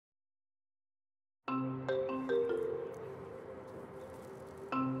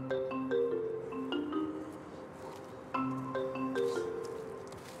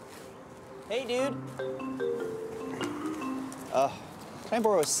Hey, dude. Can I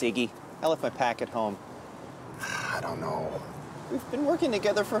borrow a ciggy? I left my pack at home. I don't know. We've been working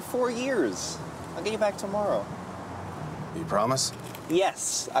together for 4 years. I'll get you back tomorrow. You promise?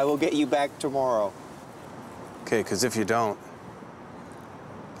 Yes, I will get you back tomorrow. Okay, because if you don't,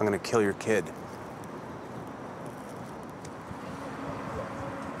 I'm gonna kill your kid.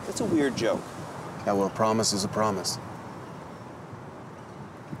 That's a weird joke. Yeah, well, a promise is a promise.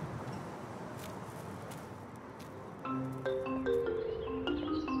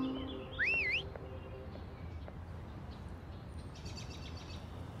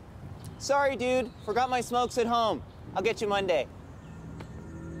 Sorry, dude. Forgot my smokes at home. I'll get you Monday.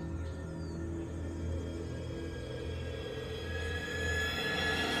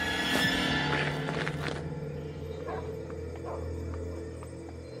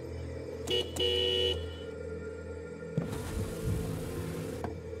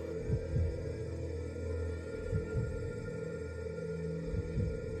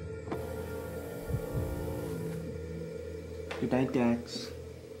 Good night, Dax.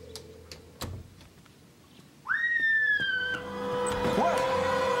 What?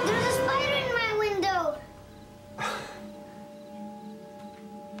 There's a spider in my window.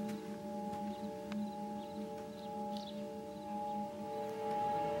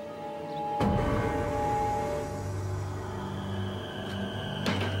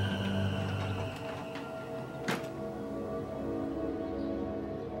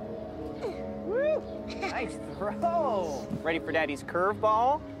 Woo! Nice throw. Ready for Daddy's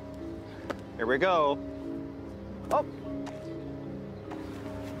curveball? Here we go. Oh.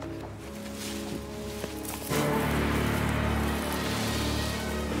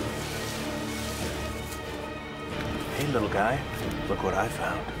 Hey, little guy, look what I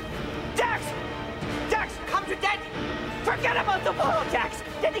found. Dax! Dax, come to Daddy! Forget about the ball, Dax!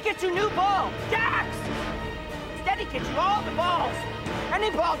 Daddy gets you new ball! Dax! Daddy gets you all the balls!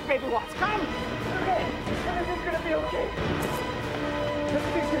 Any balls baby wants, come! Okay, everything's gonna be okay.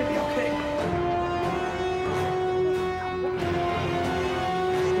 Everything's gonna be okay.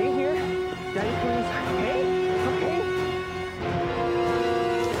 Stay here. Daddy's going inside, okay? Okay?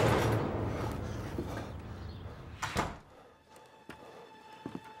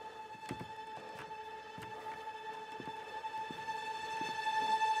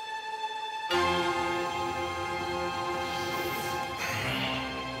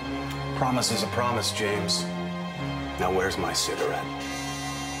 Promise is a promise, James. Now where's my cigarette?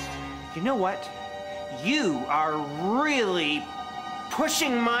 You know what? You are really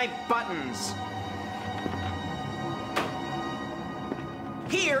pushing my buttons.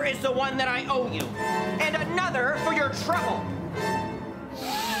 Here is the one that I owe you, and another for your trouble.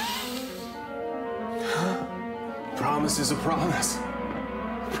 Promise is a promise.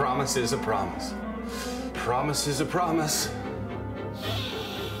 Promise is a promise. Promise is a promise.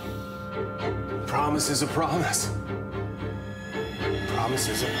 Promise is a promise. Promise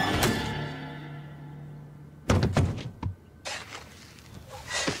is a promise.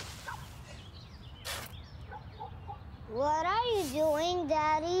 What are you doing,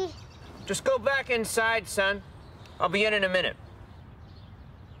 Daddy? Just go back inside, son. I'll be in a minute.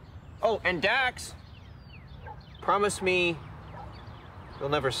 Oh, and Dax, promise me you'll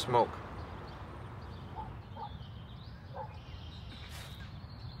never smoke.